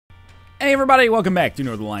Hey everybody, welcome back to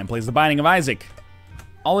Northern Lion Plays The Binding of Isaac.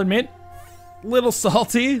 I'll admit, little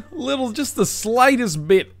salty, just the slightest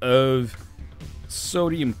bit of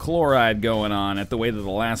sodium chloride going on at the way that the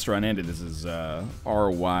last run ended. This is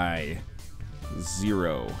RY0X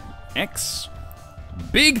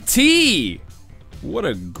Big T! What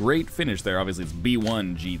a great finish there. Obviously it's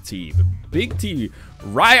B1 GT, but Big T,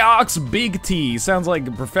 Ryox Big T sounds like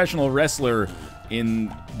a professional wrestler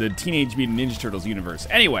in the Teenage Mutant Ninja Turtles universe.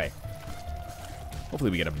 Anyway,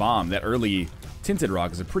 hopefully we get a bomb. That early Tinted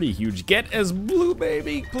Rock is a pretty huge get as Blue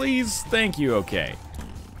Baby, please. Thank you, okay.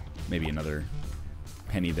 Maybe another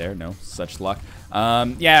penny there, no such luck.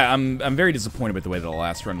 Yeah, I'm very disappointed with the way that the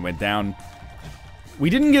last run went down. We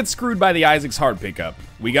didn't get screwed by the Isaac's Heart pickup.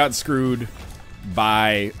 We got screwed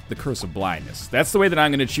by the Curse of Blindness. That's the way that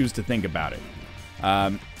I'm going to choose to think about it.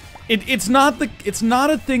 It's not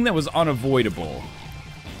a thing that was unavoidable,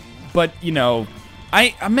 but you know,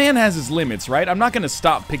 a man has his limits, right? I'm not going to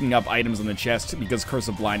stop picking up items in the chest because Curse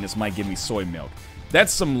of Blindness might give me soy milk.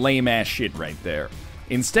 That's some lame-ass shit right there.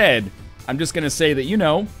 Instead, I'm just going to say that, you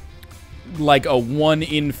know, like a 1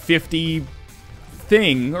 in 50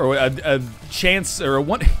 thing, or a chance, or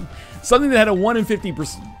a something that had a 1 in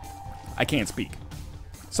 50%, I can't speak.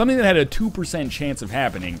 Something that had a 2% chance of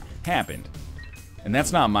happening, happened. And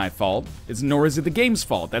that's not my fault, nor is it the game's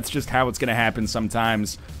fault. That's just how it's going to happen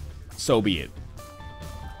sometimes, so be it.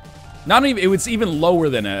 Not even, it was even lower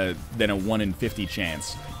than a 1 in 50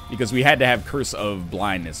 chance, because we had to have Curse of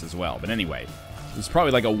Blindness as well. But anyway, it was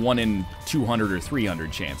probably like a 1 in 200 or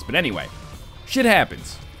 300 chance. But anyway, shit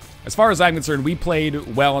happens. As far as I'm concerned, we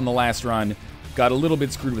played well on the last run, got a little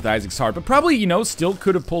bit screwed with Isaac's Heart, but probably, you know, still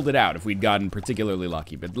could have pulled it out if we'd gotten particularly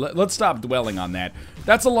lucky. But let's stop dwelling on that.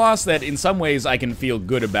 That's a loss that in some ways I can feel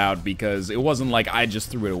good about, because it wasn't like I just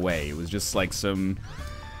threw it away. It was just like some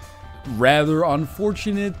rather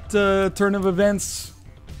unfortunate turn of events,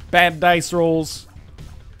 bad dice rolls.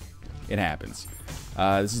 It happens.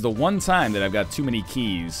 This is the one time that I've got too many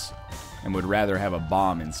keys and would rather have a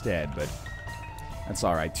bomb instead, but that's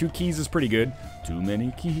alright. 2 keys is pretty good. Too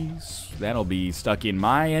many keys. That'll be stuck in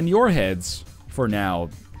my and your heads for now,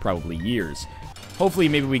 probably years. Hopefully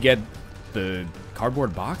maybe we get the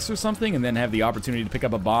cardboard box or something and then have the opportunity to pick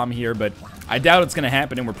up a bomb here, but I doubt it's going to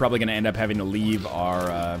happen, and we're probably going to end up having to leave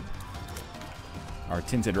our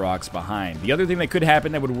Tinted Rocks behind. The other thing that could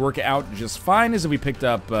happen that would work out just fine is if we picked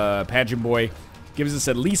up Pageant Boy. Gives us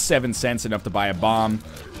at least 7 cents, enough to buy a bomb.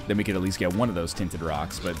 Then we could at least get one of those Tinted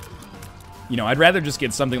Rocks, but you know, I'd rather just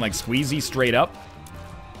get something like Squeezy straight up,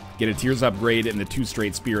 get a Tears upgrade and the 2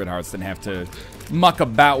 straight Spirit Hearts, than have to muck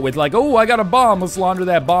about with like, oh, I got a bomb, let's launder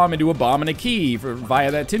that bomb into a bomb and a key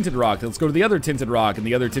via that Tinted Rock. Let's go to the other Tinted Rock, and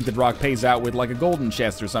the other Tinted Rock pays out with like a golden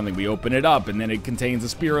chest or something. We open it up, and then it contains a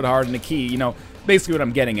Spirit Heart and a key. You know, basically what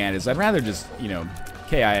I'm getting at is I'd rather just, you know,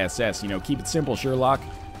 KISS, you know, keep it simple, Sherlock.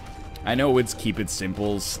 I know it's keep it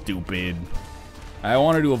simple, stupid. I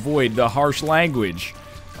wanted to avoid the harsh language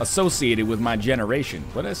associated with my generation.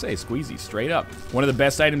 What did I say? Squeezy, straight up. One of the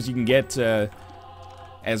best items you can get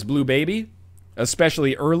as Blue Baby,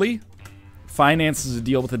 especially early. Finances a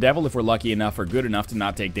deal with the devil if we're lucky enough or good enough to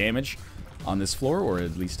not take damage on this floor, or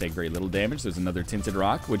at least take very little damage. There's another Tinted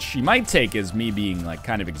Rock, which she might take as me being like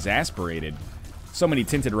kind of exasperated. So many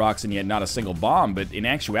Tinted Rocks and yet not a single bomb, but in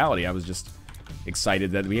actuality I was just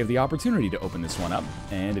excited that we have the opportunity to open this one up,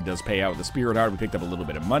 and it does pay out with the Spirit Heart. We picked up a little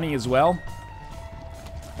bit of money as well.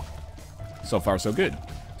 So far, so good.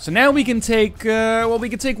 So now we can take, well, we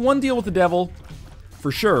can take 1 deal with the devil,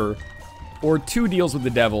 for sure, or 2 deals with the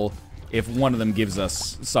devil if one of them gives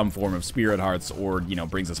us some form of Spirit Hearts, or, you know,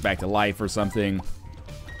 brings us back to life or something.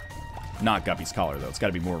 Not Guppy's Collar, though. It's got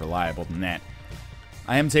to be more reliable than that.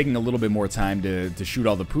 I am taking a little bit more time to shoot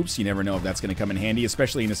all the poops. You never know if that's going to come in handy,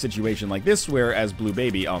 especially in a situation like this where, as Blue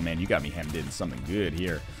Baby, oh man, you got me hemmed in something good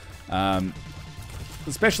here.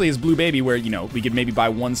 Especially as Blue Baby, where, you know, we could maybe buy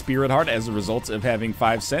 1 Spirit Heart as a result of having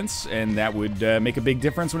 5 cents, and that would make a big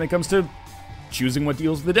difference when it comes to choosing what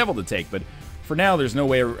deals with the devil to take. But for now, there's no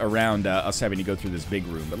way around us having to go through this big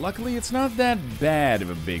room. But luckily, it's not that bad of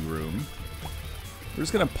a big room. We're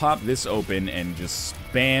just going to pop this open and just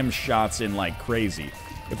spam shots in like crazy.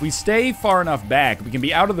 If we stay far enough back, we can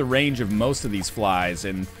be out of the range of most of these flies,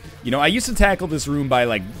 and you know, I used to tackle this room by,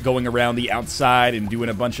 like, going around the outside and doing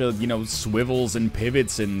a bunch of, you know, swivels and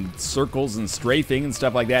pivots and circles and strafing and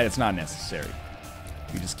stuff like that. It's not necessary.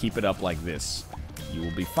 You just keep it up like this. You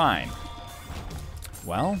will be fine.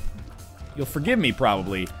 Well, you'll forgive me,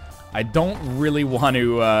 probably. I don't really want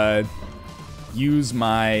to, use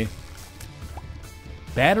my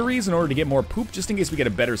batteries in order to get more poop, just in case we get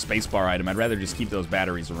a better spacebar item. I'd rather just keep those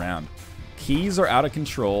batteries around. Keys are out of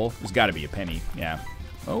control. There's got to be a penny. Yeah.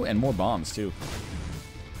 Oh, and more bombs, too.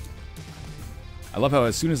 I love how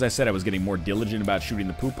as soon as I said I was getting more diligent about shooting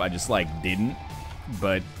the poop, I just, like, didn't.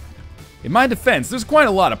 But in my defense, there's quite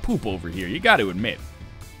a lot of poop over here. You got to admit.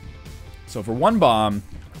 So for one bomb,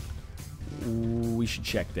 we should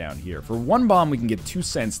check down here. For one bomb, we can get 2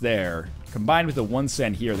 cents there. Combined with the 1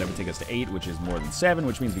 cent here, that would take us to 8, which is more than 7,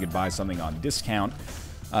 which means we could buy something on discount.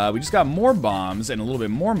 We just got more bombs and a little bit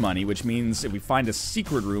more money, which means if we find a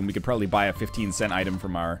secret room, we could probably buy a 15-cent item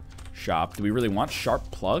from our shop. Do we really want Sharp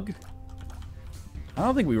Plug? I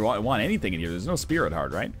don't think we want anything in here. There's no Spirit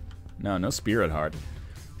Heart, right? No, no Spirit Heart.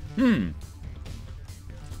 I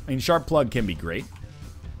mean, Sharp Plug can be great.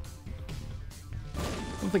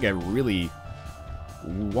 I don't think I really...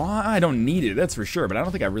 I don't need it, that's for sure, but I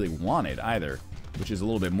don't think I really want it either, which is a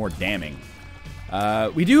little bit more damning.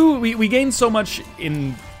 We gained so much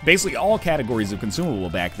in basically all categories of consumable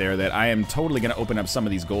back there that I am totally going to open up some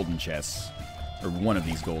of these golden chests. Or one of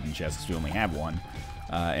these golden chests, because we only have one.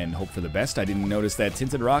 And hope for the best. I didn't notice that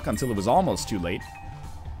tinted rock until it was almost too late.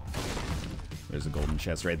 There's a golden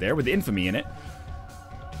chest right there with infamy in it.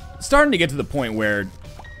 Starting to get to the point where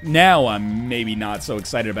now I'm maybe not so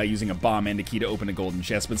excited about using a bomb and a key to open a golden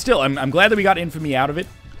chest. But still, I'm glad that we got infamy out of it.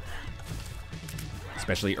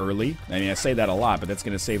 Especially early. I mean, I say that a lot, but that's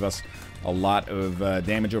going to save us a lot of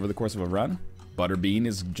damage over the course of a run. Butterbean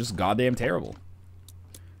is just goddamn terrible.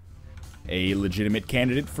 A legitimate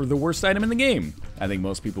candidate for the worst item in the game. I think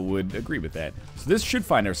most people would agree with that. So this should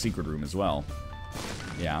find our secret room as well.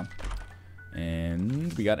 Yeah.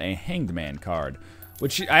 And we got a Hanged Man card.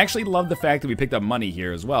 Which, I actually love the fact that we picked up money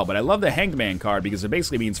here as well. But I love the Hanged Man card because it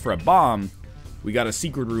basically means for a bomb, we got a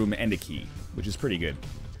secret room and a key. Which is pretty good.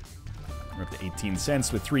 We're up to 18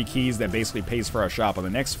 cents with 3 keys. That basically pays for our shop on the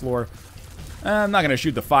next floor. I'm not going to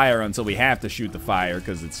shoot the fire until we have to shoot the fire,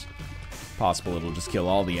 because it's possible it'll just kill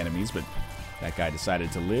all the enemies, but that guy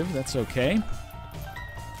decided to live. That's okay.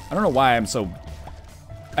 I don't know why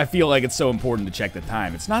I feel like it's so important to check the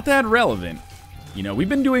time. It's not that relevant. You know, we've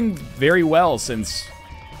been doing very well since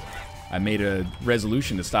I made a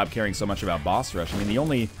resolution to stop caring so much about boss rush. I mean, the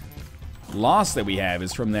only loss that we have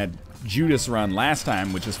is from that Judas run last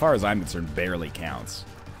time, which as far as I'm concerned barely counts.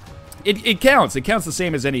 It counts. It counts the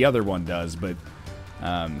same as any other one does, but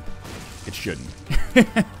it shouldn't.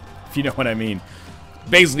 If you know what I mean.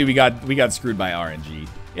 Basically, we got screwed by RNG.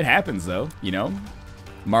 It happens though, you know.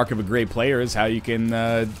 Mark of a great player is how you can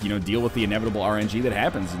you know, deal with the inevitable RNG that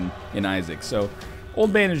happens in Isaac. So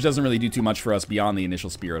Old Bandage doesn't really do too much for us beyond the initial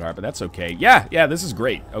Spirit Heart, but that's okay. Yeah, this is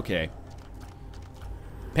great. Okay.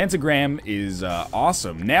 Pentagram is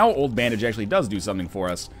awesome. Now Old Bandage actually does do something for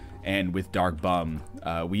us, and with Dark Bum,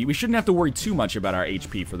 we shouldn't have to worry too much about our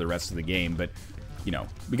HP for the rest of the game, but, you know,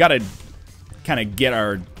 we gotta kind of get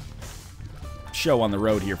our show on the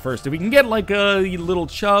road here first. If we can get, like, a little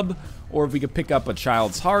chub, or if we could pick up a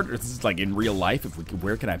child's heart, or this is like in real life, if we could,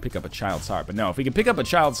 where can I pick up a child's heart? But no, if we could pick up a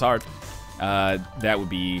child's heart, that would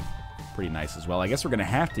be pretty nice as well. I guess we're gonna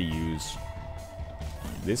have to use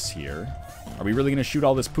this here. Are we really gonna shoot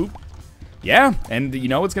all this poop? Yeah, and you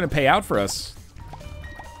know it's gonna pay out for us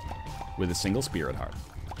with a single Spirit Heart,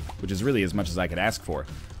 which is really as much as I could ask for.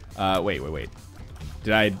 Wait.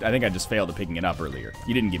 I think I just failed at picking it up earlier.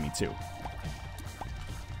 You didn't give me 2.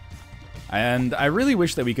 And I really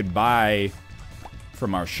wish that we could buy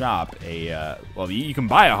from our shop a, well, you can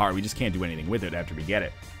buy a heart, we just can't do anything with it after we get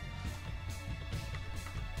it.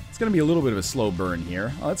 It's going to be a little bit of a slow burn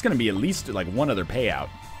here. Well, it's going to be at least, like, 1 other payout.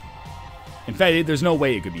 In fact, there's no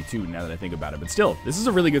way it could be 2 now that I think about it. But still, this is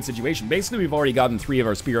a really good situation. Basically, we've already gotten 3 of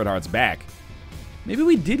our Spirit Hearts back. Maybe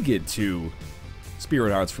we did get 2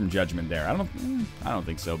 Spirit Hearts from Judgment there. I don't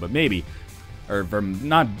think so, but maybe. Or from,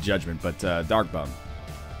 not Judgment, but Dark Bum.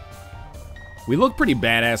 We look pretty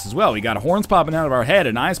badass as well. We got horns popping out of our head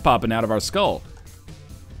and eyes popping out of our skull.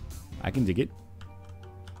 I can dig it.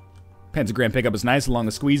 Pentagram pickup is nice along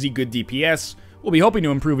the squeezy, good DPS. We'll be hoping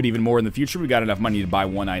to improve it even more in the future. We got enough money to buy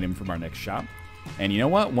 1 item from our next shop. And you know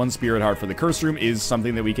what? 1 Spirit Heart for the Curse Room is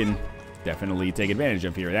something that we can definitely take advantage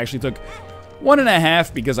of here. It actually took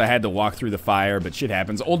 1.5 because I had to walk through the fire, but shit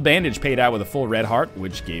happens. Old Bandage paid out with a full red heart,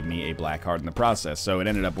 which gave me a black heart in the process. So it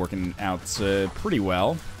ended up working out pretty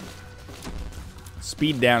well.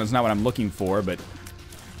 Speed down is not what I'm looking for, but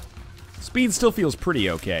speed still feels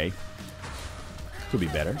pretty okay. Could be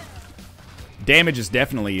better. Damage is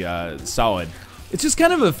definitely solid. It's just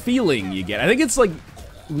kind of a feeling you get. I think it's like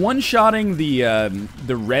one-shotting the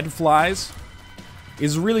red flies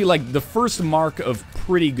is really like the first mark of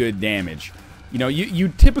pretty good damage. You know, you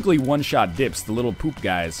typically one-shot dips, the little poop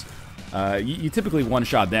guys. You typically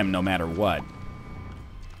one-shot them no matter what.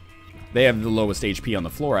 They have the lowest HP on the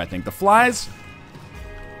floor, I think. The flies,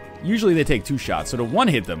 usually they take 2 shots, so to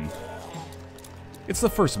one-hit them, it's the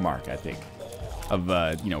first mark, I think, of,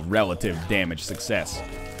 you know, relative damage success.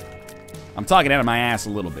 I'm talking out of my ass a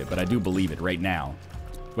little bit, but I do believe it right now.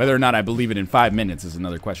 Whether or not I believe it in 5 minutes is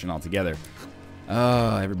another question altogether.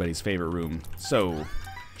 Everybody's favorite room. So,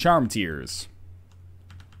 charm tiers.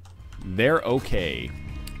 They're okay.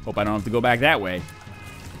 Hope I don't have to go back that way.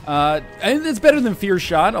 And it's better than Fear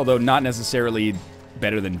Shot, although not necessarily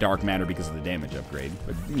better than Dark Matter because of the damage upgrade.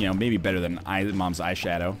 But, you know, maybe better than Mom's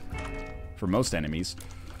Eyeshadow for most enemies.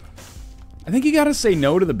 I think you gotta say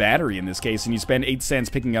no to the battery in this case, and you spend 8 cents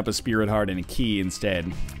picking up a Spirit Heart and a key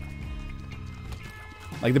instead.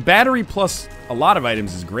 Like, the battery plus a lot of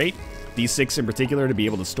items is great. D6 in particular, to be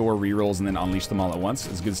able to store rerolls and then unleash them all at once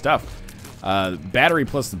is good stuff. Battery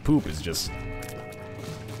plus the poop is just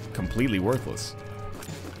completely worthless.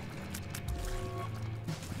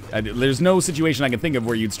 There's no situation I can think of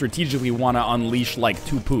where you'd strategically want to unleash like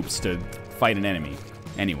 2 poops to fight an enemy.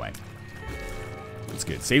 Anyway. That's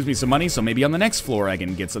good. Saves me some money, so maybe on the next floor I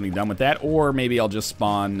can get something done with that, or maybe I'll just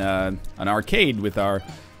spawn an arcade with our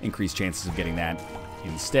increased chances of getting that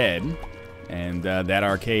instead. And that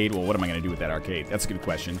arcade, well, what am I going to do with that arcade? That's a good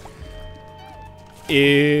question.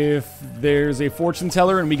 If there's a fortune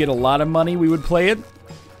teller and we get a lot of money, we would play it.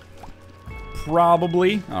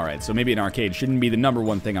 Probably. Alright, so maybe an arcade shouldn't be the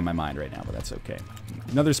 #1 thing on my mind right now, but that's okay.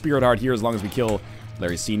 Another Spirit Heart here as long as we kill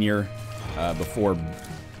Larry Sr. Before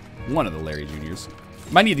one of the Larry Juniors.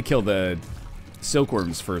 Might need to kill the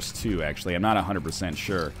Silkworms first, too, actually. I'm not 100%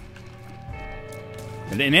 sure.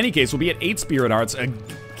 And in any case, we'll be at 8 Spirit Hearts. A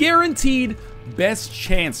guaranteed best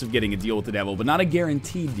chance of getting a deal with the devil, but not a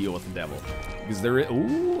guaranteed deal with the devil. Because there is...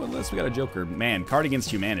 Ooh, unless we got a Joker. Man, card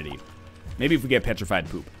against humanity. Maybe if we get Petrified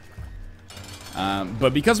Poop.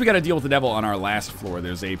 But because we got to deal with the devil on our last floor,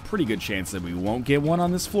 there's a pretty good chance that we won't get one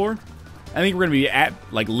on this floor. I think we're going to be at,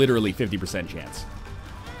 like, literally 50% chance.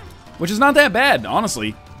 Which is not that bad,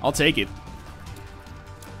 honestly. I'll take it.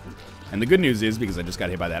 And the good news is, because I just got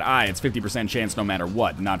hit by that eye, it's 50% chance no matter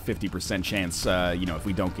what, not 50% chance, you know, if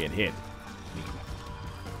we don't get hit.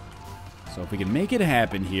 So if we can make it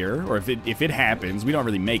happen here, or if it happens, we don't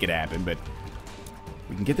really make it happen, but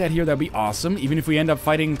we can get that here, that'd be awesome. Even if we end up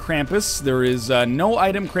fighting Krampus, there is no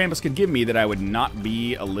item Krampus could give me that I would not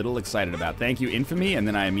be a little excited about. Thank you, Infamy, and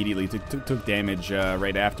then I immediately took damage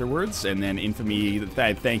right afterwards, and then Infamy,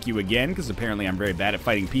 thank you again, because apparently I'm very bad at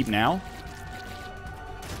fighting Peep now.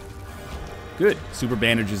 Good. Super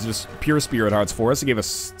Bandage is just pure Spirit Hearts for us. It gave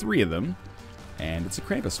us 3 of them, and it's a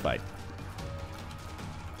Krampus fight.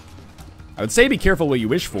 I would say be careful what you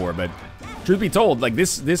wish for, but truth be told, like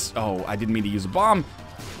this, oh, I didn't mean to use a bomb.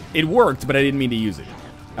 It worked, but I didn't mean to use it.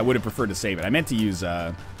 I would have preferred to save it. I meant to use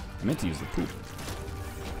the poop.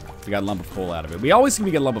 We got a lump of coal out of it. We always seem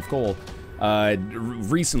to get a lump of coal,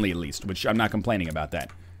 recently at least, which I'm not complaining about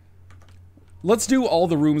that. Let's do all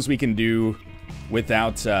the rooms we can do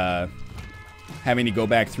without having to go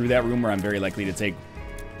back through that room where I'm very likely to take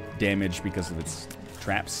damage because of its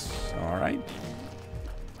traps. All right.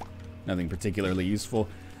 Nothing particularly useful.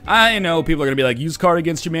 I know people are going to be like, use card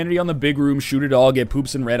against humanity on the big room, shoot it all, get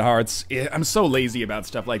poops and red hearts. I'm so lazy about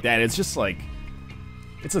stuff like that. It's just like,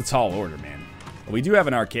 it's a tall order, man. But we do have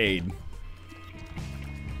an arcade.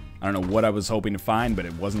 I don't know what I was hoping to find, but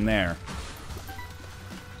it wasn't there.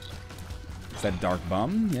 Is that Dark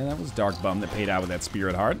Bum? Yeah, that was Dark Bum that paid out with that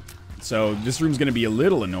Spirit Heart. So this room's going to be a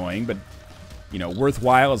little annoying, but, you know,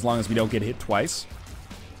 worthwhile as long as we don't get hit twice.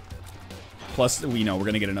 Plus, we know we're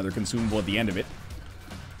going to get another consumable at the end of it.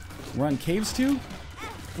 We're on caves too?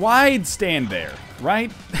 Why'd stand there,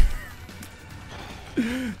 right?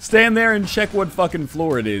 Stand there and check what fucking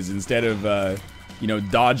floor it is instead of, you know,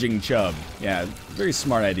 dodging Chubb. Yeah, very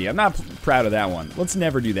smart idea. I'm not proud of that one. Let's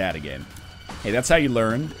never do that again. Hey, that's how you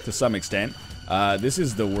learn, to some extent. This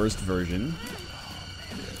is the worst version.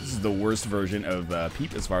 This is the worst version of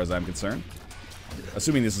Peep, as far as I'm concerned.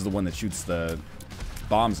 Assuming this is the one that shoots the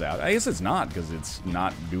bombs out. I guess it's not, because it's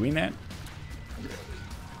not doing that.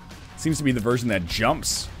 Seems to be the version that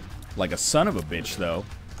jumps like a son of a bitch, though.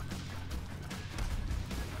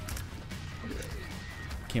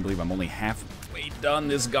 Can't believe I'm only halfway done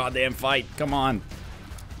this goddamn fight. Come on.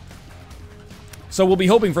 So we'll be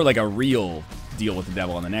hoping for like a real deal with the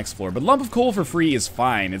devil on the next floor. But lump of coal for free is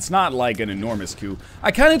fine. It's not like an enormous coup. I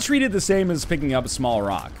kind of treat it the same as picking up a small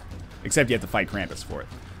rock. Except you have to fight Krampus for it.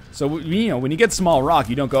 So, you know, when you get small rock,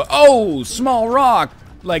 you don't go, oh, small rock.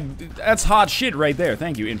 Like, that's hot shit right there.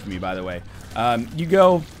 Thank you, Infamy, by the way. You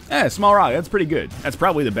go, small rock, that's pretty good. That's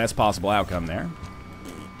probably the best possible outcome there.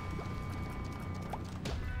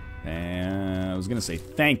 And was gonna say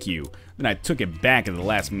thank you. Then I took it back at the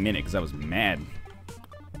last minute because I was mad.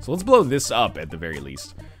 So let's blow this up at the very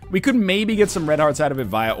least. We could maybe get some red hearts out of it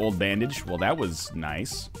via old bandage. Well, that was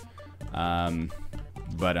nice.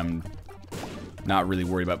 But I'm not really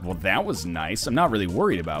worried about... Well, that was nice. I'm not really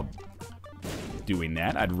worried about doing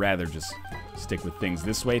that. I'd rather just stick with things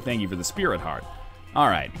this way. Thank you for the spirit heart.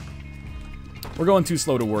 Alright. We're going too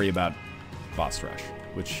slow to worry about boss rush,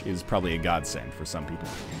 which is probably a godsend for some people.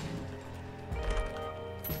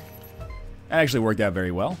 That actually worked out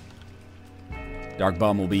very well. Dark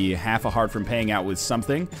Bum will be half a heart from paying out with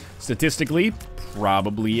something. Statistically,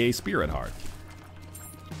 probably a spirit heart.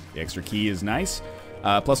 The extra key is nice.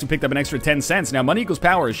 Plus we picked up an extra 10 cents. Now, money equals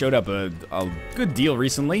power has showed up a good deal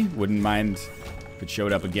recently. Wouldn't mind if it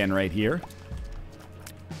showed up again right here.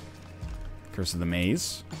 Curse of the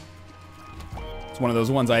Maze. It's one of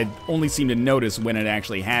those ones I only seem to notice when it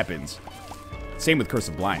actually happens. Same with Curse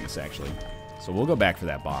of Blindness, actually. So we'll go back for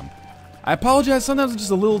that bomb. I apologize, sometimes I'm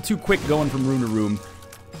just a little too quick going from room to room.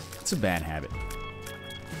 It's a bad habit.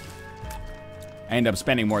 I end up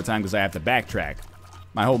spending more time because I have to backtrack.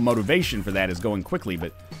 My whole motivation for that is going quickly,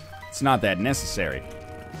 but it's not that necessary.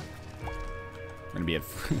 We're gonna be at...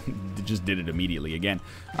 just did it immediately again.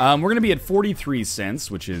 We're gonna be at 43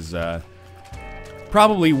 cents, which is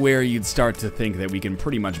probably where you'd start to think that we can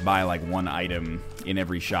pretty much buy like one item in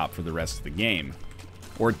every shop for the rest of the game.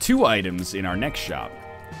 Or 2 items in our next shop.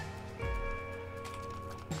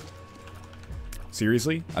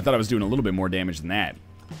 Seriously? I thought I was doing a little bit more damage than that.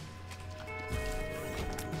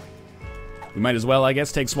 We might as well, I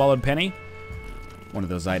guess, take Swallowed Penny. One of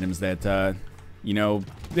those items that, you know,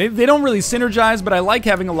 they don't really synergize, but I like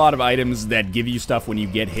having a lot of items that give you stuff when you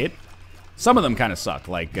get hit. Some of them kind of suck,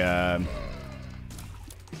 like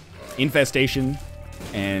Infestation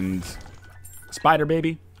and Spider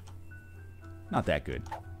Baby. Not that good.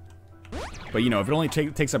 But, you know, if it only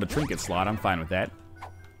takes up a trinket slot, I'm fine with that.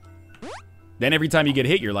 Then every time you get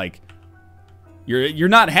hit, you're like, you're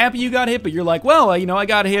not happy you got hit, but you're like, well, you know, I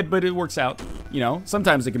got hit, but it works out. You know,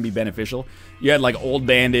 sometimes it can be beneficial. You had like Old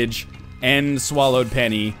Bandage and Swallowed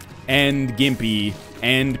Penny and Gimpy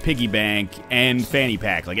and Piggy Bank and Fanny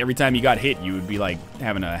Pack. Like every time you got hit, you would be like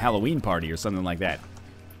having a Halloween party or something like that.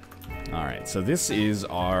 All right, so this is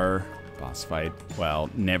our boss fight.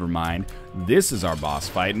 Well, never mind. This is our boss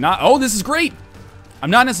fight. Oh, this is great.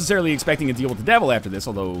 I'm not necessarily expecting to deal with the devil after this,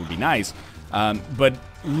 although it would be nice. But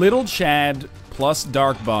Little Chad plus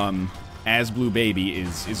Dark Bum as Blue Baby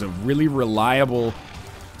is a really reliable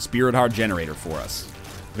spirit heart generator for us.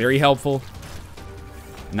 Very helpful.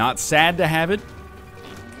 Not sad to have it.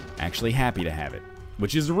 Actually happy to have it.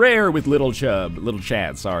 Which is rare with Little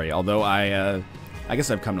Chad, sorry. Although I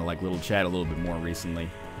guess I've come to like Little Chad a little bit more recently.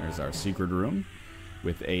 There's our secret room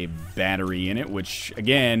with a battery in it, which,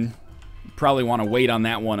 again, probably want to wait on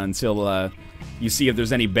that one until you see if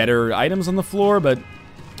there's any better items on the floor, but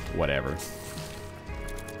whatever.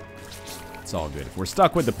 It's all good. If we're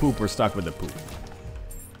stuck with the poop, we're stuck with the poop.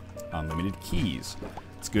 Unlimited keys.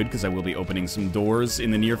 It's good because I will be opening some doors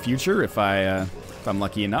in the near future if I'm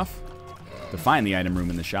lucky enough to find the item room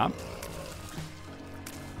in the shop.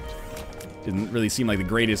 Didn't really seem like the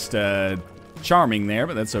greatest charming there,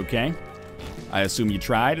 but that's okay. I assume you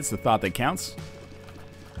tried. It's the thought that counts.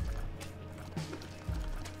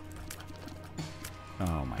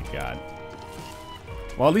 Oh my god.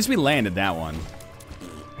 Well, at least we landed that one.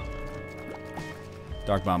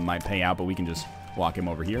 Dark Bomb might pay out, but we can just walk him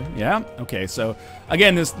over here. Yeah? Okay, so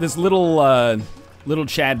again, this little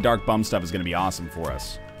Chad Dark Bum stuff is going to be awesome for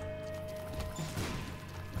us.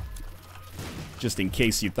 Just in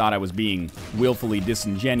case you thought I was being willfully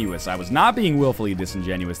disingenuous. I was not being willfully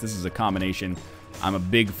disingenuous. This is a combination I'm a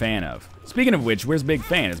big fan of. Speaking of which, where's Big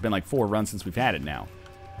Fan? It's been like 4 runs since we've had it now.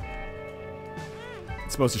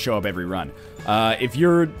 It's supposed to show up every run. If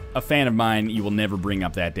you're a fan of mine, you will never bring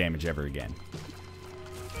up that damage ever again.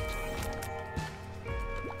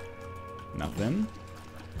 Nothing.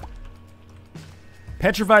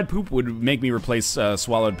 Petrified Poop would make me replace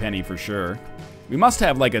Swallowed Penny for sure. We must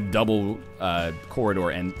have like a double corridor,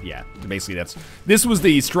 and yeah, basically this was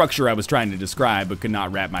the structure I was trying to describe, but could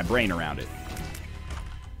not wrap my brain around it.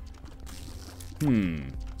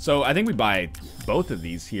 So I think we buy both of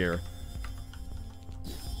these here.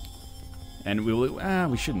 And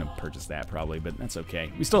we shouldn't have purchased that probably, but that's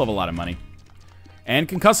okay. We still have a lot of money. And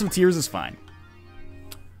Concussive Tears is fine.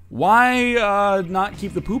 Why not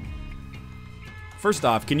keep the poop? First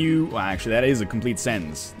off, can you... Well, actually, that is a complete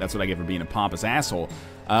sentence. That's what I get for being a pompous asshole.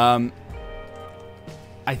 I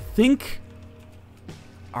think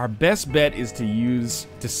our best bet is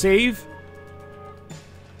to save...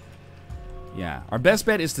 Yeah, our best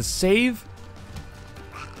bet is to save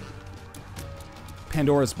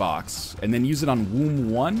Pandora's Box and then use it on Womb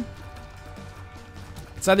 1.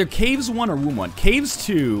 It's either Caves 1 or Womb 1. Caves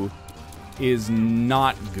 2 is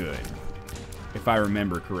not good, if I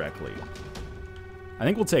remember correctly. I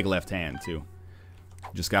think we'll take left hand, too.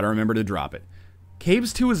 Just gotta remember to drop it.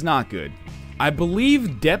 Caves 2 is not good. I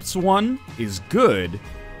believe Depths 1 is good,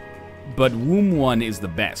 but Womb 1 is the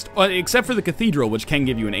best. Except for the Cathedral, which can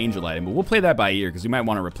give you an angel item. But we'll play that by ear, because we might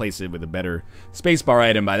want to replace it with a better spacebar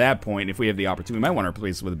item by that point. If we have the opportunity, we might want to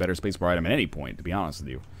replace it with a better spacebar item at any point, to be honest with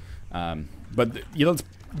you. But, you know, it's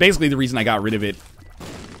basically the reason I got rid of it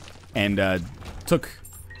and took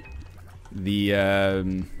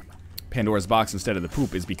the Pandora's Box instead of the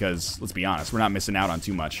poop is because, let's be honest, we're not missing out on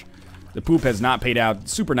too much. The poop has not paid out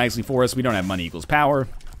super nicely for us. We don't have money equals power.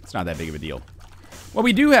 It's not that big of a deal. What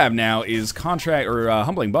we do have now is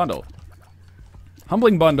Humbling Bundle.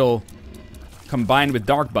 Humbling Bundle combined with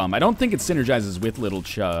Dark Bum. I don't think it synergizes with Little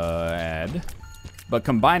Chad, but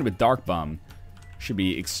combined with Dark Bum should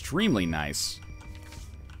be extremely nice.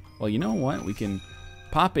 Well, you know what? We can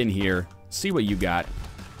pop in here, see what you got,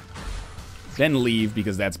 then leave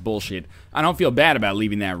because that's bullshit. I don't feel bad about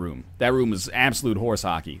leaving that room. That room is absolute horse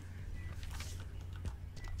hockey.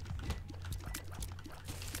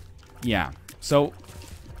 Yeah. So,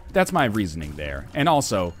 that's my reasoning there. And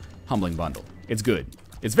also, Humbling Bundle. It's good.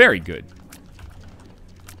 It's very good.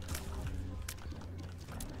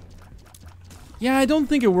 Yeah, I don't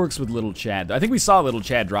think it works with Little Chad. I think we saw Little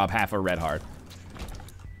Chad drop half a red heart.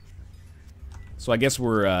 So I guess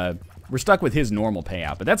we're stuck with his normal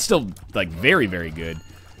payout. But that's still, like, very, very good.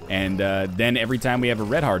 And then every time we have a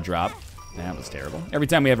red heart drop... That was terrible. Every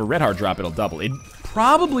time we have a red heart drop, it'll double. It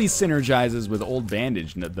probably synergizes with Old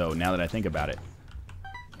Bandage, though, now that I think about it.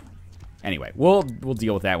 Anyway, we'll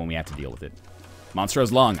deal with that when we have to deal with it.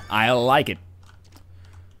 Monstro's Lung. I like it.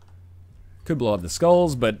 Could blow up the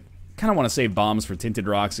skulls, but kind of want to save bombs for Tinted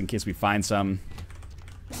Rocks in case we find some.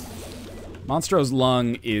 Monstro's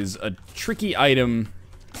Lung is a tricky item.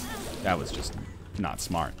 That was just not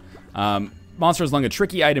smart. Monstro's Lung, a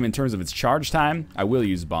tricky item in terms of its charge time. I will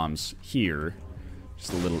use bombs here.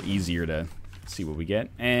 Just a little easier to see what we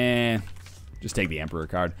get. Just take the Emperor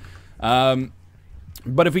card.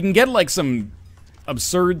 But if we can get, like, some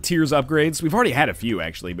absurd tiers upgrades, we've already had a few,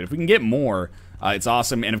 actually, but if we can get more, it's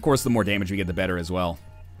awesome. And, of course, the more damage we get, the better as well.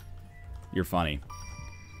 You're funny.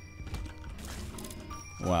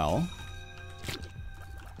 Well,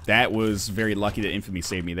 that was very lucky that Infamy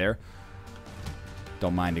saved me there.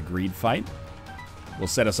 Don't mind a greed fight. Will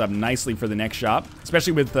set us up nicely for the next shop,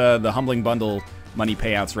 especially with the Humbling Bundle money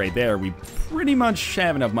payouts right there. We pretty much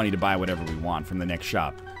have enough money to buy whatever we want from the next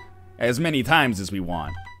shop. As many times as we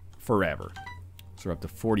want. Forever. So we're up to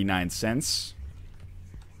 49 cents.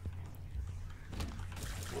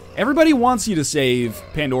 Everybody wants you to save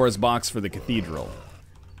Pandora's Box for the Cathedral.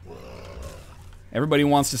 Everybody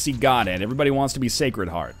wants to see Godhead. Everybody wants to be Sacred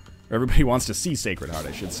Heart. Or everybody wants to see Sacred Heart,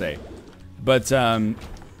 I should say. But,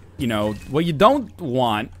 you know, what you don't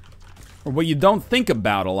want, or what you don't think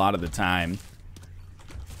about a lot of the time,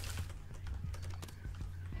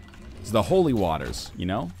 is the Holy Waters, you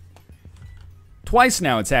know? Twice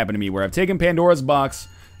now it's happened to me where I've taken Pandora's Box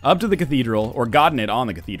up to the Cathedral, or gotten it on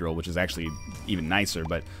the Cathedral, which is actually even nicer,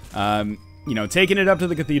 but, you know, taken it up to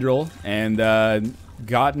the Cathedral and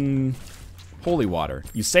gotten Holy Water.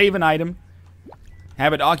 You save an item,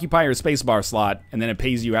 have it occupy your spacebar slot, and then it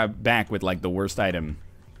pays you out back with, like, the worst item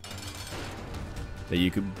that you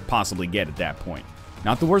could possibly get at that point.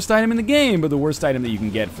 Not the worst item in the game, but the worst item that you can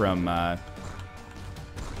get from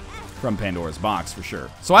Pandora's Box, for sure.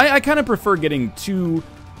 So I kind of prefer getting 2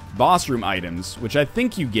 boss room items, which I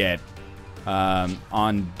think you get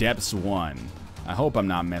on Depths 1. I hope I'm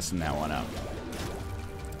not messing that one up.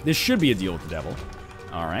 This should be a deal with the devil.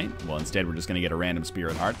 Alright, well instead we're just going to get a random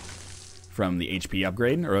Spirit Heart from the HP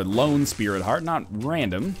upgrade, or a lone Spirit Heart, not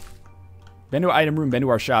random. Been to item room, been to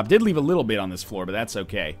our shop. Did leave a little bit on this floor, but that's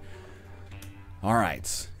okay.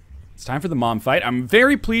 Alright, it's time for the mom fight. I'm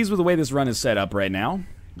very pleased with the way this run is set up right now.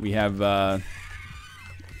 We have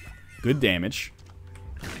good damage.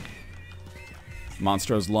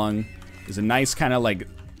 Monstro's Lung is a nice kind of like...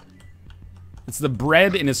 It's the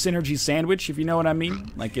bread in a synergy sandwich, if you know what I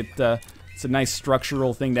mean. Like it's a nice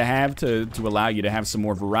structural thing to have to allow you to have some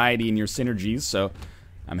more variety in your synergies. So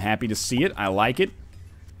I'm happy to see it. I like it.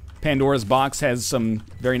 Pandora's Box has some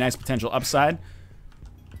very nice potential upside.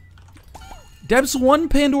 Depths 1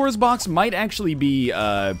 Pandora's Box might actually be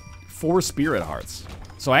 4 Spirit Hearts.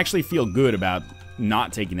 So I actually feel good about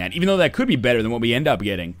not taking that, even though that could be better than what we end up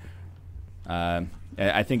getting.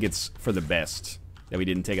 I think it's for the best that we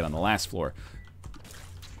didn't take it on the last floor.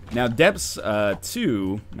 Now, Depths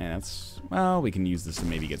 2, man, that's Well, we can use this to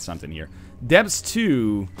maybe get something here. Depths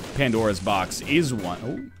 2, Pandora's Box, is one.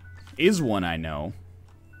 Oh, is one I know.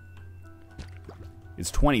 It's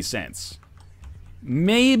 20 cents.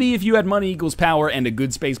 Maybe if you had money equals power and a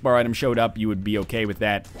good spacebar item showed up, you would be okay with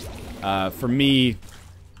that. For me,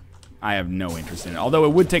 I have no interest in it. Although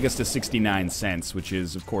it would take us to 69 cents, which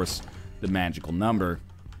is, of course, the magical number.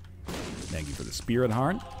 Thank you for the Spirit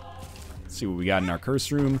Heart. Let's see what we got in our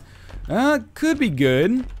curse room. Could be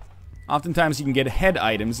good. Oftentimes you can get head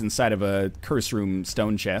items inside of a curse room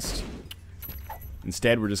stone chest.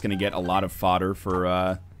 Instead, we're just going to get a lot of fodder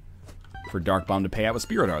for Dark Bomb to pay out with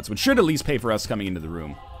Spirit Hearts, which should at least pay for us coming into the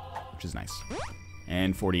room, which is nice.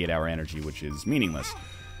 And 48-hour energy, which is meaningless.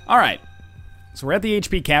 All right, so we're at the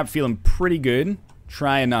HP cap, feeling pretty good.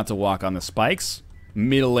 Trying not to walk on the spikes.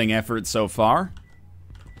 Middling effort so far.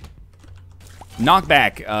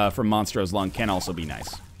 Knockback from Monstro's Lung can also be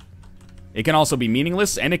nice. It can also be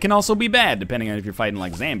meaningless, and it can also be bad, depending on if you're fighting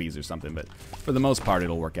like zombies or something, but for the most part,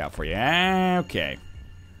 it'll work out for you. Okay.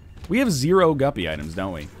 We have 0 guppy items,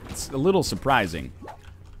 don't we? It's a little surprising.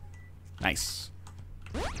 Nice.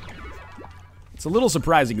 It's a little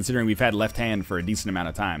surprising considering we've had left hand for a decent amount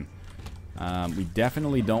of time. We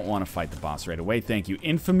definitely don't want to fight the boss right away. Thank you,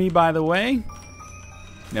 Infamy, by the way.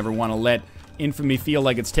 Never want to let Infamy feel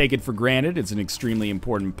like it's taken for granted. It's an extremely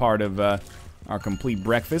important part of our complete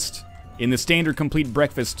breakfast. In the standard complete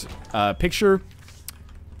breakfast picture,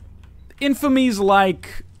 Infamy's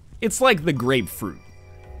like, it's like the grapefruit.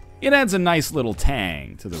 It adds a nice little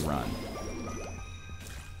tang to the run.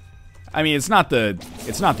 I mean, it's not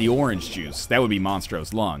the orange juice. That would be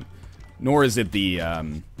Monstro's Lung. Nor is it the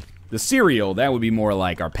cereal. That would be more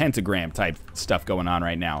like our pentagram type stuff going on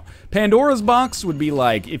right now. Pandora's Box would be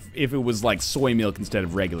like if it was like soy milk instead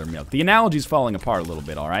of regular milk. The analogy's falling apart a little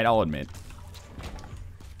bit, all right? I'll admit.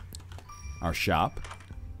 Our shop.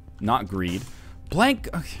 Not greed. Blank,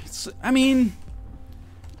 I mean,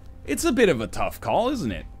 it's a bit of a tough call,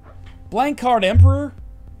 isn't it? Blank Card Emperor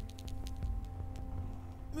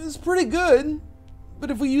is pretty good, but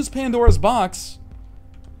if we use Pandora's Box,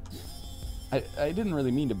 I didn't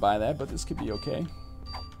really mean to buy that, but this could be okay.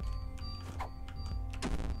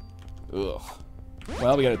 Ugh.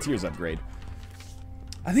 Well, we got a Tears upgrade.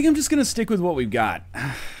 I think I'm just gonna stick with what we've got.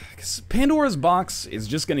 'Cause Pandora's Box is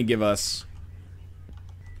just gonna give us,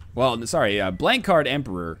 well, sorry, Blank Card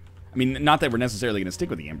Emperor. I mean, not that we're necessarily gonna stick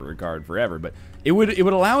with the Emperor card forever, but it would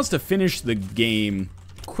allow us to finish the game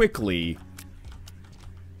quickly.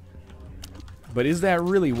 But is that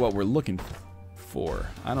really what we're looking for?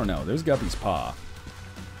 I don't know. There's Guppy's paw.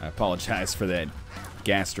 I apologize for that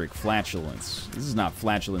gastric flatulence. This is not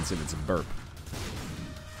flatulence if it's a burp.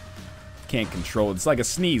 Can't control it. It's like a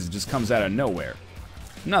sneeze. It just comes out of nowhere.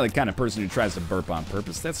 I'm not the kind of person who tries to burp on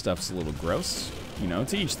purpose. That stuff's a little gross. You know,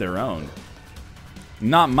 to each their own.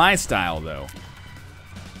 Not my style, though.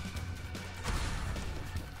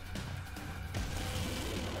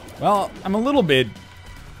 Well, I'm a little bit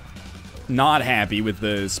not happy with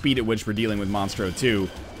the speed at which we're dealing with Monstro 2,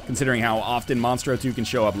 considering how often Monstro 2 can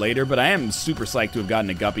show up later, but I am super psyched to have gotten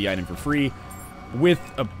a Guppy item for free with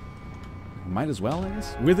a... might as well, I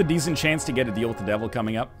guess? With a decent chance to get a deal with the devil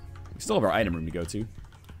coming up. We still have our item room to go to.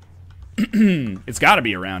 It's got to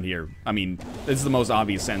be around here. I mean, this is the most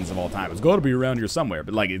obvious sentence of all time. It's got to be around here somewhere,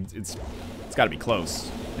 but like it's got to be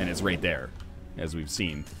close, and it's right there, as we've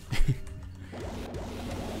seen.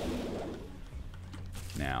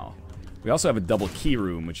 Now, we also have a double key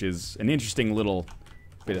room, which is an interesting little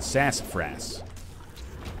bit of sassafras.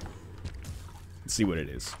 Let's see what it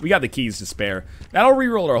is. We got the keys to spare. That'll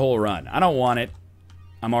reroll our whole run. I don't want it.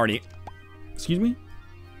 I'm already... Excuse me?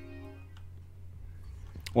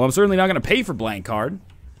 Well, I'm certainly not going to pay for blank card.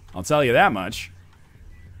 I'll tell you that much.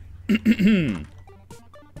 You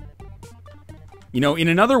know, in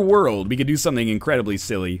another world, we could do something incredibly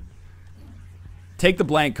silly. Take the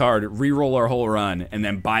blank card, re-roll our whole run, and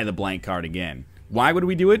then buy the blank card again. Why would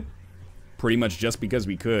we do it? Pretty much just because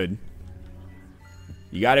we could.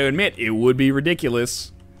 You got to admit, it would be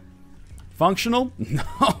ridiculous. Functional?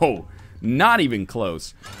 No, not even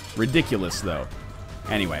close. Ridiculous, though.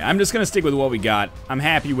 Anyway, I'm just going to stick with what we got. I'm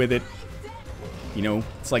happy with it. You know,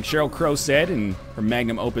 it's like Sheryl Crow said in her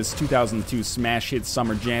magnum opus 2002 smash hit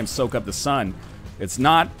Summer Jam, Soak Up the Sun. It's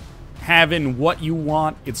not having what you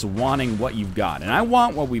want, it's wanting what you've got. And I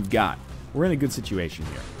want what we've got. We're in a good situation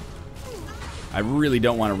here. I really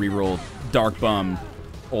don't want to re-roll Dark Bum,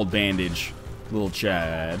 Old Bandage, Little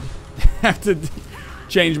Chad. I have to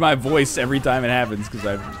change my voice every time it happens because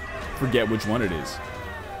I forget which one it is.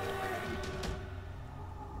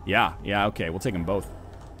 Yeah, okay, we'll take them both.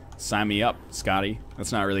 Sign me up, Scotty.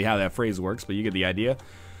 That's not really how that phrase works, but you get the idea.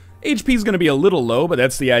 HP is going to be a little low, but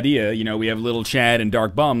that's the idea. You know, we have little Chad and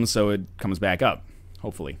Dark Bum, so it comes back up.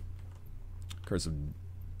 Hopefully. Curse of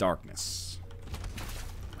Darkness.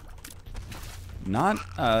 Not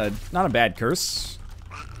a bad curse.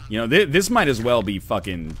 You know, this might as well be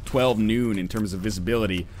fucking 12 noon in terms of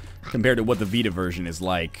visibility compared to what the Vita version is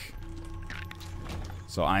like.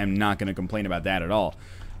 So I am not going to complain about that at all.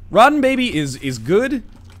 Rotten Baby is good.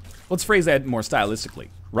 Let's phrase that more stylistically.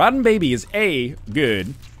 Rotten Baby is A,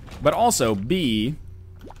 good, but also B,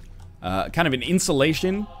 kind of an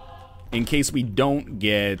insulation in case we don't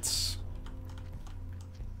get...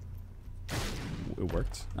 It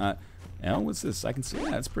worked. What's this? I can see.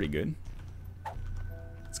 Yeah, that's pretty good.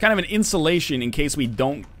 It's kind of an insulation in case we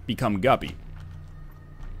don't become guppy.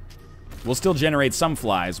 We'll still generate some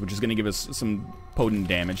flies, which is going to give us some potent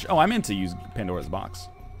damage. Oh, I meant to use Pandora's Box.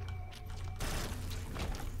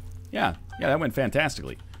 Yeah, that went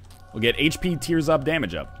fantastically. We'll get HP tears up,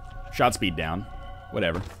 damage up. Shot speed down.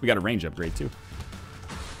 Whatever. We got a range upgrade, too.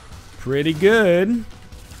 Pretty good.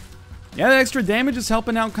 Yeah, that extra damage is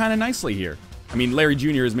helping out kind of nicely here. I mean, Larry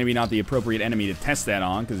Jr. is maybe not the appropriate enemy to test that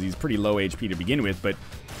on, because he's pretty low HP to begin with, but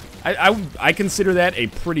I consider that a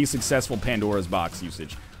pretty successful Pandora's Box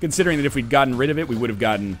usage. Considering that if we'd gotten rid of it, we would have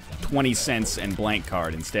gotten 20 cents and Blank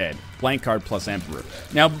Card instead. Blank Card plus Emperor.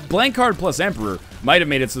 Now, Blank Card plus Emperor might have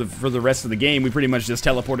made it so for the rest of the game, we pretty much just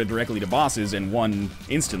teleported directly to bosses and won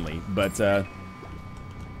instantly. But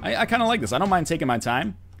I kind of like this. I don't mind taking my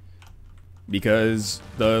time, because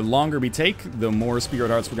the longer we take, the more Spirit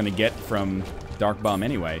Hearts we're going to get from Dark Bum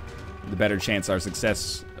anyway. The better chance our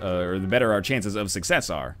success, or the better our chances of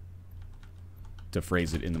success are. To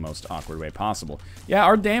phrase it in the most awkward way possible. Yeah,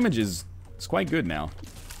 our damage is quite good now.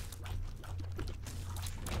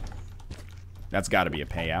 That's got to be a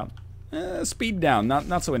payout. Speed down.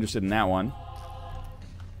 Not so interested in that one.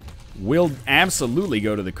 We'll absolutely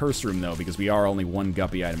go to the curse room though, because we are only one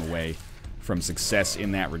guppy item away from success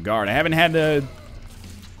in that regard. I haven't had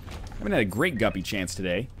a great guppy chance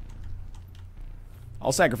today.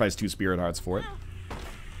 I'll sacrifice 2 Spirit Hearts for it.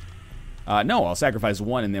 No, I'll sacrifice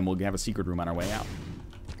 1 and then we'll have a secret room on our way out.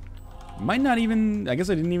 Might not even... I guess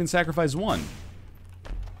I didn't even sacrifice 1.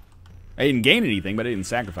 I didn't gain anything, but I didn't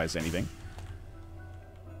sacrifice anything.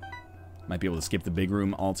 Might be able to skip the big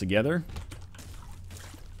room altogether.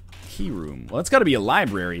 Key room. Well, it's got to be a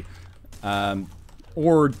library.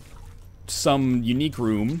 Or some unique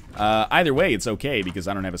room. Either way, it's okay because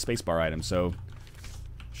I don't have a spacebar item, so...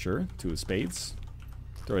 Sure, 2 of spades.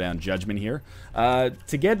 Throw down Judgment here.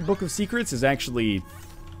 To get Book of Secrets is actually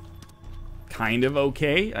kind of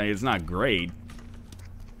okay. I mean, it's not great,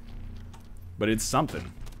 but it's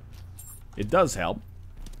something. It does help.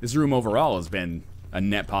 This room overall has been a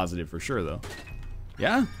net positive for sure, though.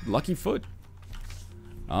 Yeah, lucky foot.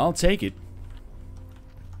 I'll take it.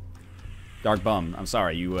 Dark Bum, I'm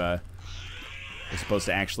sorry. You were supposed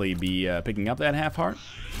to actually be picking up that half heart.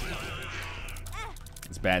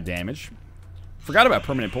 It's bad damage. Forgot about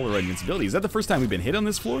permanent Polaroid invincibility. Is that the first time we've been hit on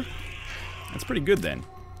this floor? That's pretty good then.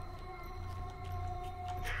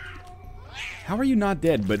 How are you not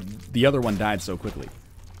dead, but the other one died so quickly?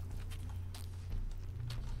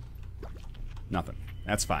 Nothing.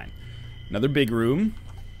 That's fine. Another big room.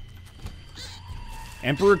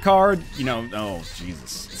 Emperor card, you know, oh,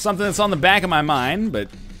 Jesus. Something that's on the back of my mind, but...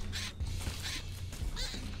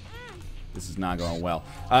 This is not going well.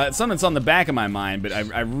 It's something that's on the back of my mind, but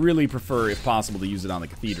I really prefer, if possible, to use it on the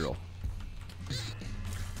Cathedral.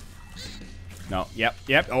 No, yep.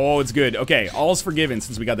 Oh, it's good. Okay, all's forgiven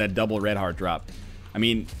since we got that double red heart drop. I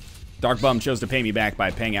mean, Dark Bum chose to pay me back by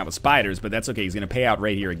paying out with spiders, but that's okay. He's going to pay out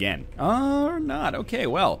right here again. Or not. Okay,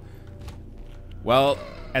 well. Well,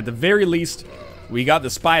 at the very least, we got the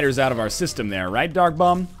spiders out of our system there. Right, Dark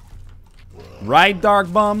Bum? Right,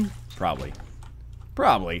 Dark Bum? Probably.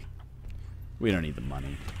 Probably. We don't need the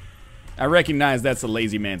money. I recognize that's a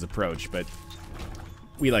lazy man's approach, but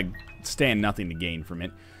we, like, stand nothing to gain from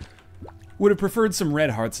it. Would have preferred some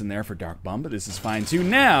red hearts in there for Dark Bum, but this is fine too.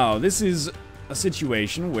 Now, this is a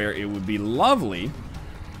situation where it would be lovely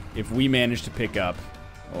if we managed to pick up...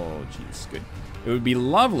 Oh, jeez, good. It would be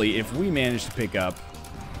lovely if we managed to pick up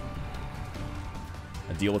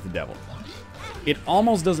a deal with the devil. It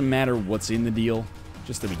almost doesn't matter what's in the deal,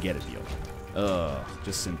 just that we get a deal.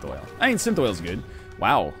 Just synth oil. I mean, synth oil's good.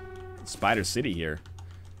 Wow. Spider City here.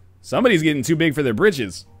 Somebody's getting too big for their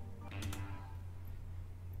britches.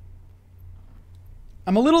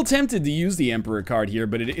 I'm a little tempted to use the Emperor card here,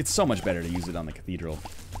 but it's so much better to use it on the Cathedral.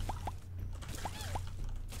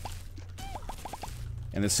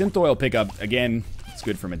 And the synth oil pickup, again, it's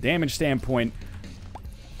good from a damage standpoint.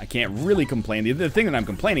 I can't really complain. The thing that I'm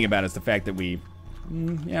complaining about is the fact that we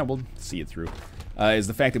Yeah, we'll see it through. Is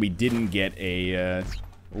the fact that we didn't get a...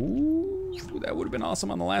 ooh, that would have been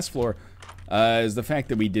awesome on the last floor. Is the fact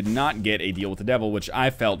that we did not get a deal with the devil, which I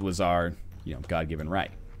felt was our, you know, God-given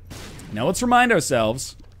right. Now let's remind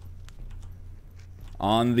ourselves,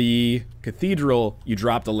 on the cathedral, you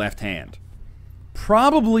drop the left hand.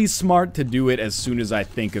 Probably smart to do it as soon as I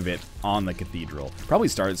think of it on the cathedral. Probably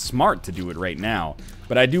smart to do it right now,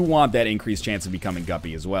 but I do want that increased chance of becoming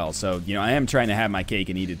guppy as well. So, you know, I am trying to have my cake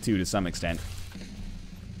and eat it too to some extent.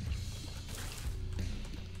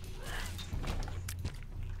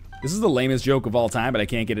 This is the lamest joke of all time, but I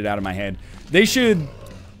can't get it out of my head. They should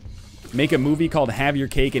make a movie called Have Your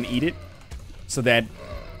Cake and Eat It, so that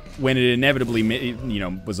when it inevitably, you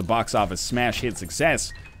know, was a box office smash hit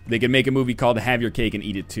success, they could make a movie called Have Your Cake and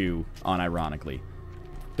Eat It Too, unironically.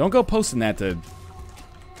 Don't go posting that to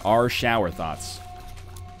our shower thoughts.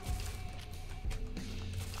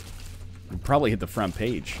 You'll probably hit the front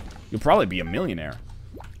page. You'll probably be a millionaire.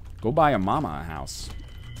 Go buy a mama a house.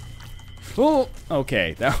 Oh,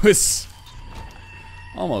 okay, that was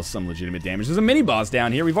almost some legitimate damage. There's a mini-boss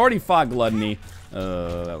down here. We've already fought Gluttony.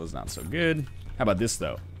 That was not so good. How about this,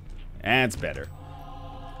 though? That's better.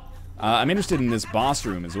 I'm interested in this boss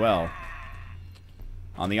room as well.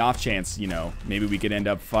 On the off chance, you know, maybe we could end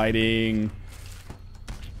up fighting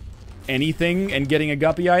anything and getting a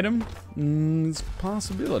guppy item. It's a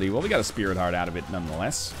possibility. Well, we got a spirit heart out of it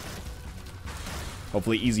nonetheless.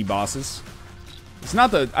 Hopefully easy bosses. It's not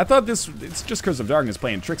the... I thought this... It's just Curse of Darkness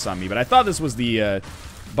playing tricks on me, but I thought this was the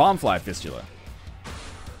Bombfly Fistula.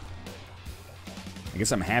 I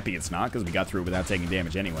guess I'm happy it's not, because we got through it without taking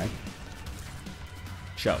damage anyway.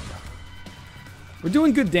 Chub. We're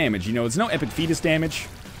doing good damage, you know, it's no epic fetus damage,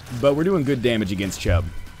 but we're doing good damage against Chub.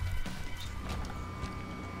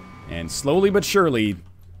 And slowly but surely,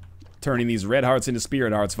 turning these red hearts into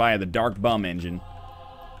spirit hearts via the Dark Bum engine.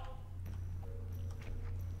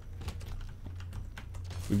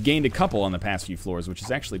 We've gained a couple on the past few floors, which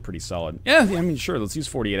is actually pretty solid. Yeah, I mean, sure, let's use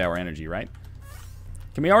 48-hour energy, right?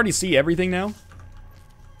 Can we already see everything now?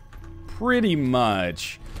 Pretty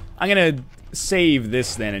much. I'm gonna save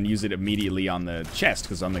this then and use it immediately on the chest,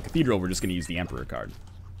 because on the cathedral we're just gonna use the Emperor card.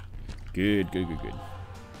 Good, good, good, good.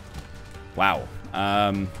 Wow.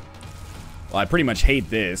 Well, I pretty much hate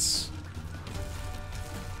this.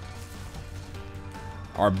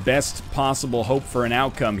 Our best possible hope for an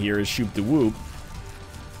outcome here is Shoop de Whoop.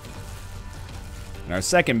 And our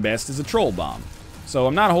second best is a Troll Bomb. So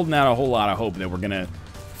I'm not holding out a whole lot of hope that we're gonna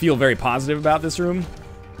feel very positive about this room.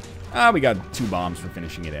 We got 2 bombs for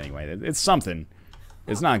finishing it anyway. It's something.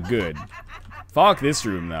 It's not good. Fuck this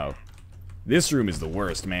room, though. This room is the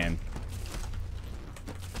worst, man.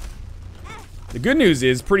 The good news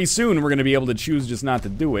is, pretty soon we're going to be able to choose just not to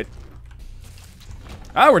do it.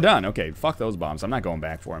 Ah, we're done. Okay, fuck those bombs. I'm not going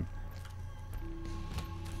back for them.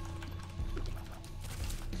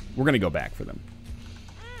 We're going to go back for them.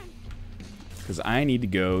 Because I need to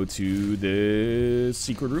go to the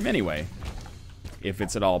secret room anyway. If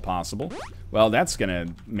it's at all possible. Well, that's gonna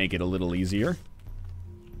make it a little easier.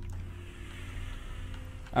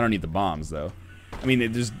 I don't need the bombs, though. I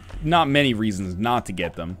mean, there's not many reasons not to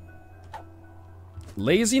get them.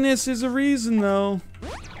 Laziness is a reason, though.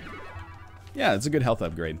 Yeah, it's a good health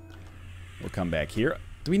upgrade. We'll come back here.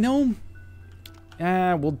 Do we know?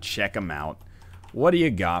 We'll check them out. What do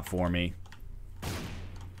you got for me?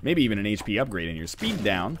 Maybe even an HP upgrade in your speed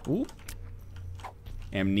down. Ooh.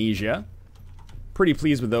 Amnesia. Pretty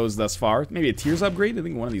pleased with those thus far. Maybe a Tears upgrade? I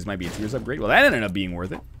think one of these might be a Tears upgrade. Well, that ended up being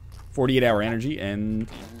worth it. 48-hour energy and...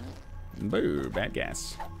 boo, bad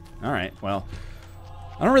gas. Alright, well...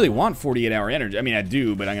 I don't really want 48-hour energy. I mean, I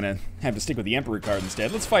do, but I'm going to have to stick with the Emperor card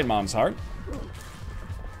instead. Let's fight Mom's Heart.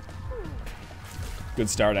 Good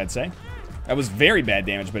start, I'd say. That was very bad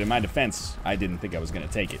damage, but in my defense, I didn't think I was going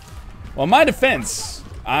to take it. Well, in my defense,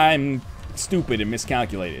 I'm stupid and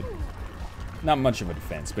miscalculated. Not much of a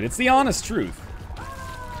defense, but it's the honest truth.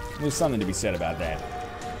 There's something to be said about that.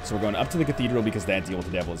 So we're going up to the cathedral because that deal with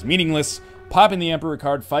the devil is meaningless. Popping the Emperor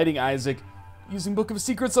card, fighting Isaac, using Book of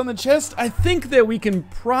Secrets on the chest. I think that we can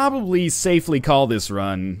probably safely call this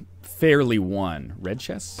run fairly won. Red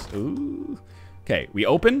chests? Ooh. Okay, we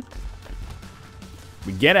open.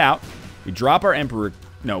 We get out. We drop our Emperor.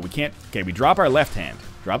 No, we can't. Okay, we drop our left hand.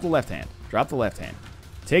 Drop the left hand. Drop the left hand.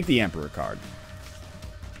 Take the Emperor card.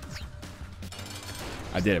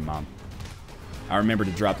 I did it, Mom. I remembered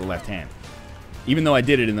to drop the left hand. Even though I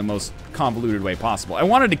did it in the most convoluted way possible. I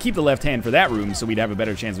wanted to keep the left hand for that room so we'd have a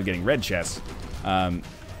better chance of getting red chests. But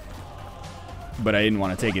I didn't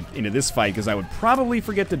want to take it into this fight because I would probably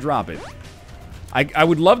forget to drop it. I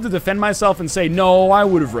would love to defend myself and say, no, I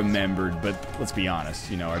would have remembered, but let's be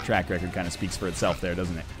honest, you know, our track record kind of speaks for itself there,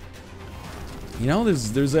 doesn't it? You know,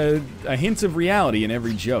 there's a hint of reality in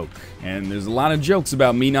every joke, and there's a lot of jokes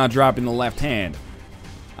about me not dropping the left hand.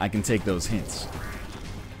 I can take those hints.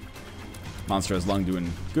 Monster has Lung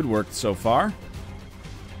doing good work so far.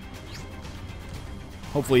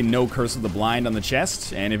 Hopefully no Curse of the Blind on the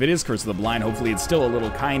chest, and if it is Curse of the Blind, hopefully it's still a little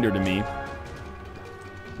kinder to me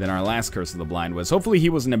than our last Curse of the Blind was. Hopefully he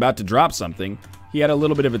wasn't about to drop something. He had a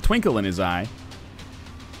little bit of a twinkle in his eye.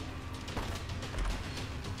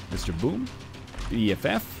 Mr. Boom.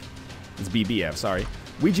 BFF. It's BBF, sorry.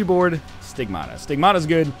 Ouija board, Stigmata. Stigmata's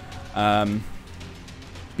good.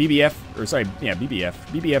 BBF, or sorry, yeah, BBF.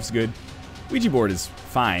 BBF's good. Ouija board is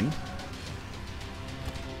fine.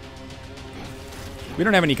 We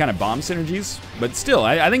don't have any kind of bomb synergies, but still,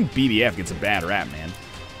 I think BBF gets a bad rap, man.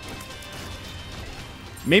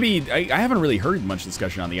 Maybe, I haven't really heard much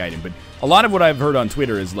discussion on the item, but a lot of what I've heard on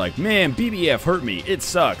Twitter is like, man, BBF hurt me, it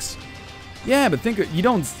sucks. Yeah, but you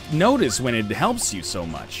don't notice when it helps you so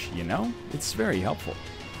much, you know? It's very helpful.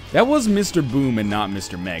 That was Mr. Boom and not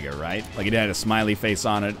Mr. Mega, right? Like it had a smiley face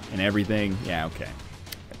on it and everything. Yeah, okay.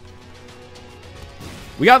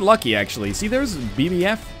 We got lucky, actually. See, there's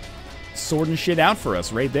BBF sorting shit out for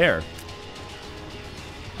us right there.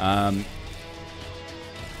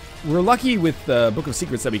 We're lucky with Book of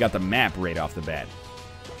Secrets that we got the map right off the bat.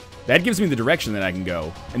 That gives me the direction that I can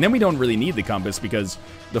go. And then we don't really need the compass because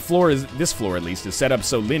the floor is, this floor at least, is set up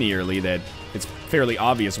so linearly that it's fairly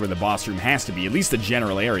obvious where the boss room has to be, at least the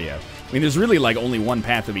general area. I mean, there's really like only one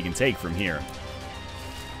path that we can take from here.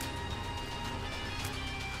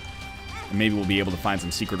 And maybe we'll be able to find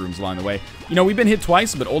some secret rooms along the way. You know, we've been hit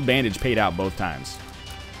twice, but Old Bandage paid out both times.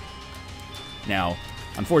 Now,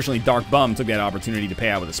 unfortunately, Dark Bum took that opportunity to pay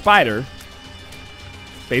out with a spider,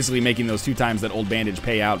 basically making those 2 times that Old Bandage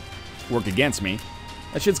pay out work against me.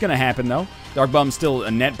 That shit's gonna happen, though. Dark Bum's still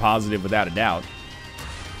a net positive without a doubt.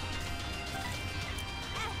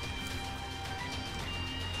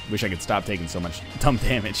 Wish I could stop taking so much dumb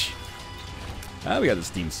damage. We got the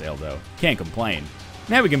Steam sale, though. Can't complain.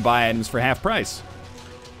 Now we can buy items for half price.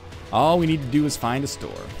 All we need to do is find a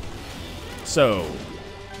store. So,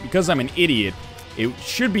 because I'm an idiot, it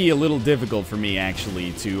should be a little difficult for me,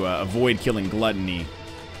 actually, to avoid killing Gluttony.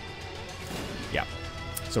 Yeah.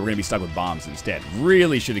 So we're going to be stuck with bombs instead.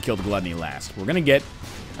 Really should have killed Gluttony last. We're going to get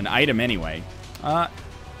an item anyway.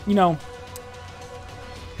 You know,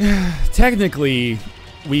 technically,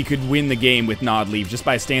 we could win the game with Nod Leaf just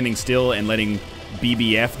by standing still and letting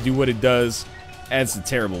BBF do what it does. That's a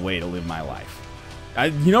terrible way to live my life.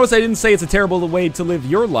 You notice I didn't say it's a terrible way to live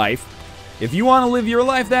your life. If you want to live your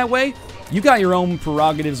life that way, you got your own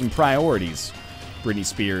prerogatives and priorities, Britney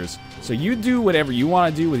Spears. So you do whatever you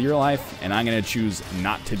want to do with your life, and I'm going to choose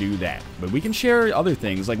not to do that. But we can share other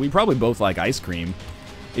things. Like, we probably both like ice cream.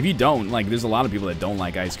 If you don't, like, there's a lot of people that don't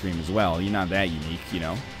like ice cream as well. You're not that unique, you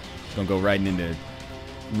know? Don't go writing into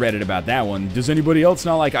Reddit about that one. Does anybody else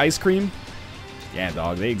not like ice cream? Yeah,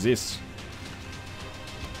 dog, they exist.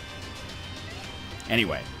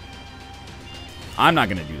 Anyway, I'm not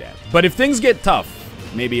going to do that. But if things get tough,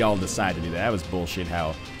 maybe I'll decide to do that. That was bullshit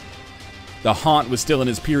how the Haunt was still in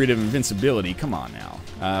his period of invincibility. Come on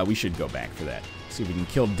now. We should go back for that. See if we can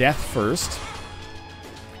kill Death first.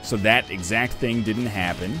 So that exact thing didn't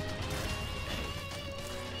happen.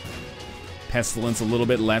 Pestilence a little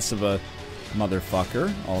bit less of a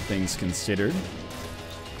motherfucker, all things considered.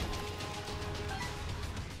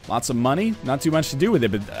 Lots of money, not too much to do with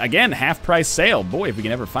it, but again, half-price sale. Boy, if we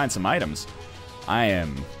can ever find some items. I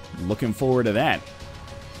am looking forward to that.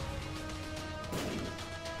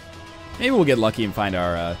 Maybe we'll get lucky and find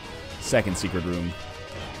our second secret room.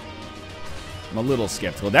 I'm a little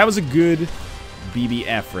skeptical. That was a good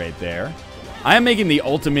BBF right there. I am making the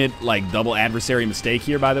ultimate, like, double adversary mistake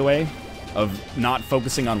here, by the way, of not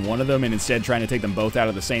focusing on one of them and instead trying to take them both out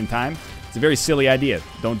at the same time. It's a very silly idea.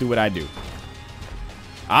 Don't do what I do.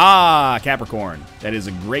 Ah, Capricorn. That is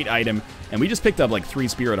a great item. And we just picked up like 3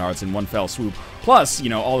 Spirit Hearts in one fell swoop. Plus, you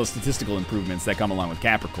know, all the statistical improvements that come along with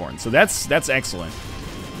Capricorn. So that's excellent.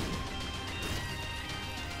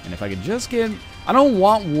 And if I could just get... I don't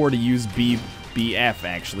want War to use BBF,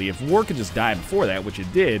 actually. If War could just die before that, which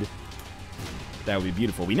it did, that would be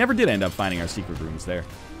beautiful. We never did end up finding our secret rooms there.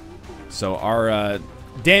 So our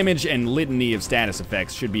damage and litany of status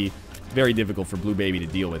effects should be very difficult for Blue Baby to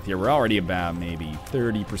deal with here. We're already about maybe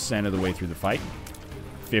 30% of the way through the fight.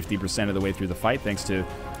 50% of the way through the fight, thanks to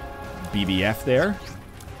BBF there.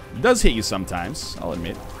 It does hit you sometimes, I'll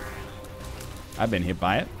admit. I've been hit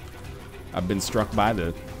by it. I've been struck by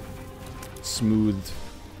the smooth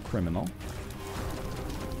criminal.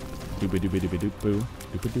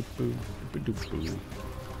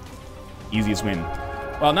 Easiest win.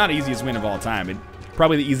 Well, not easiest win of all time. It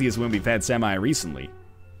probably the easiest win we've had semi-recently.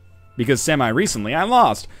 Because semi-recently, I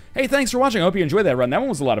lost. Hey, thanks for watching. I hope you enjoyed that run. That one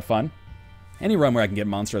was a lot of fun. Any run where I can get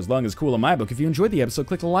monster as long is cool in my book. If you enjoyed the episode,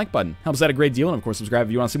 click the like button. Helps out a great deal, and of course, subscribe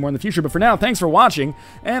if you want to see more in the future. But for now, thanks for watching,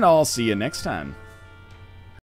 and I'll see you next time.